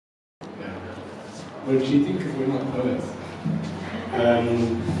we're cheating because we're not poets.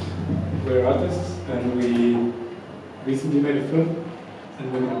 We're artists, and we recently made a film,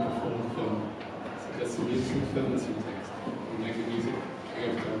 and we're going to perform the film. So that's the music of the film, that's your text. We make the music, we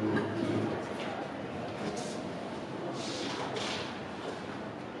have to do the text.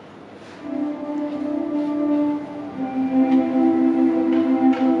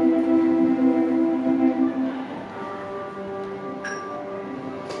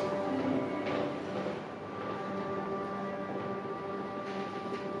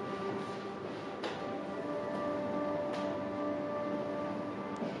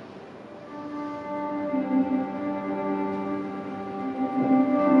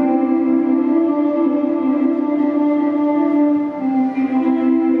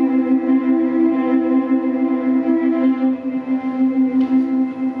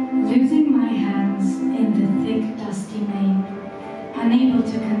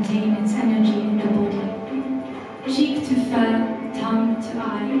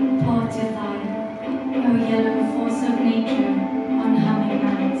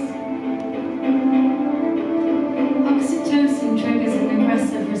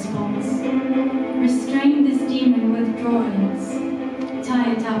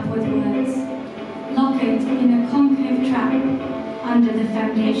 Under the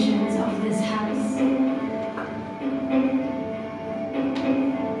foundations of this house.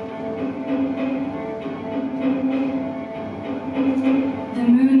 The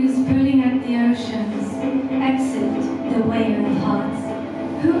moon is pulling at the oceans. Exit the way of hearts.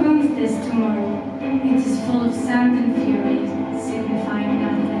 Who owns this tomorrow? It is full of sound and fury, signifying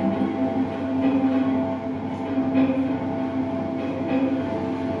nothing.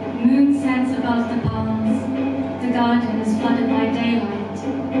 Moon sets above the palms. The garden is flooded by daylight.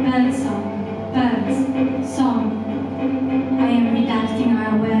 Birds, song. I am redacting our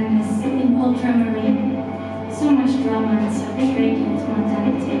awareness in ultramarine. So much drama and such radiant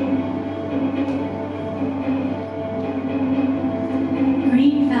modernity.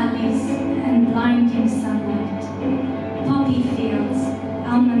 Green valleys and blinding sunlight. Poppy fields,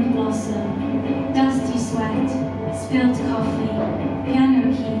 almond blossom, dusty sweat, spilled coffee, piano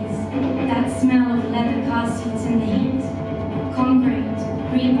keys, that smell of leather car seats in the heat, concrete,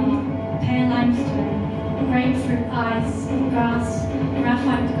 rebar, pale limestone, grapefruit ice, grass,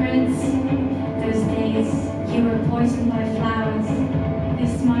 graphite grids. Those days you were poisoned by flowers. They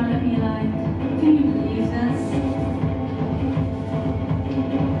smiled at me like, can you believe this?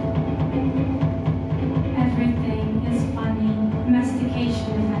 Everything is funny.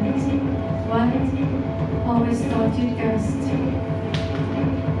 Mastication event. What? Always thought you'd ghost.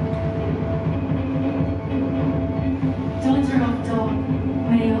 Daughter of dog,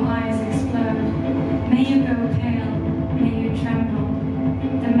 may your eyes explode. May you go pale, may you tremble.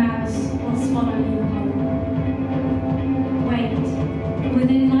 The mouse will swallow you whole. Wait,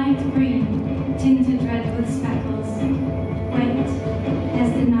 within light green, tinted red with speckles. Wait, as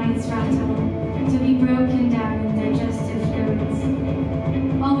the nights rattle, to be broken down in digestive fluids.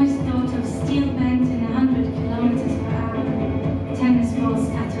 Always thought of steel bent in 100 kilometers per hour, tennis balls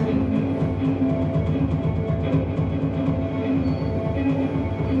scattering.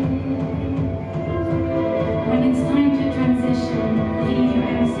 When it's time to transition, leave your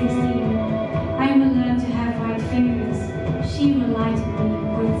M16. I will learn to have white fingers. She will lighten me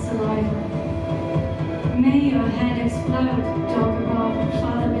with saliva. May your head explode, dog above,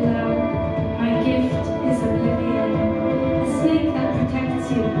 father below. My gift is oblivion. A snake that protects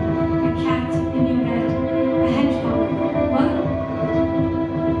you. A cat in your bed. A hedgehog. What?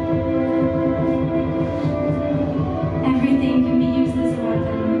 Everything can be used as a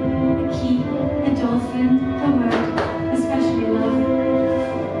weapon. A key, a dolphin, a word, especially love.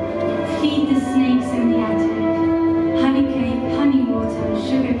 Feed the snakes in the attic. Honey cake, honey water,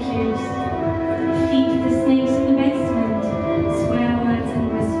 sugar cubes. Feed the snakes in the basement. Swear words and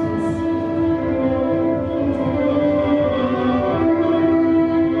whispers.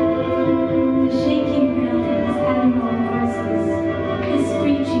 The shaking buildings, animal voices. The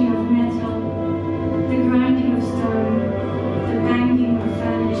screeching of metal. The grinding of stone. The banging of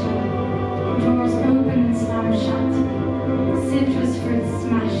furniture. Doors open and slam shut. Citrus fruits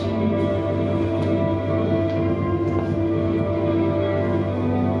smashing.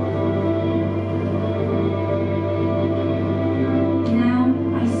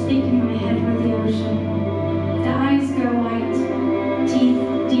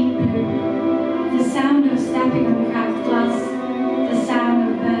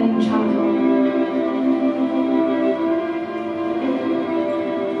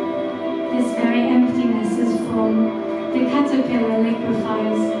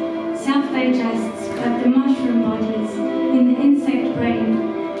 self-digests but the mushroom bodies in the insect brain,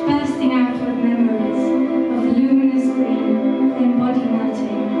 bursting out with memories of the luminous green, then body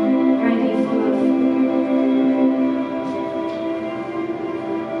melting, ready for love.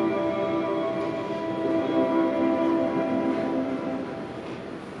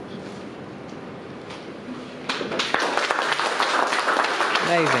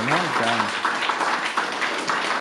 Amazing, well done.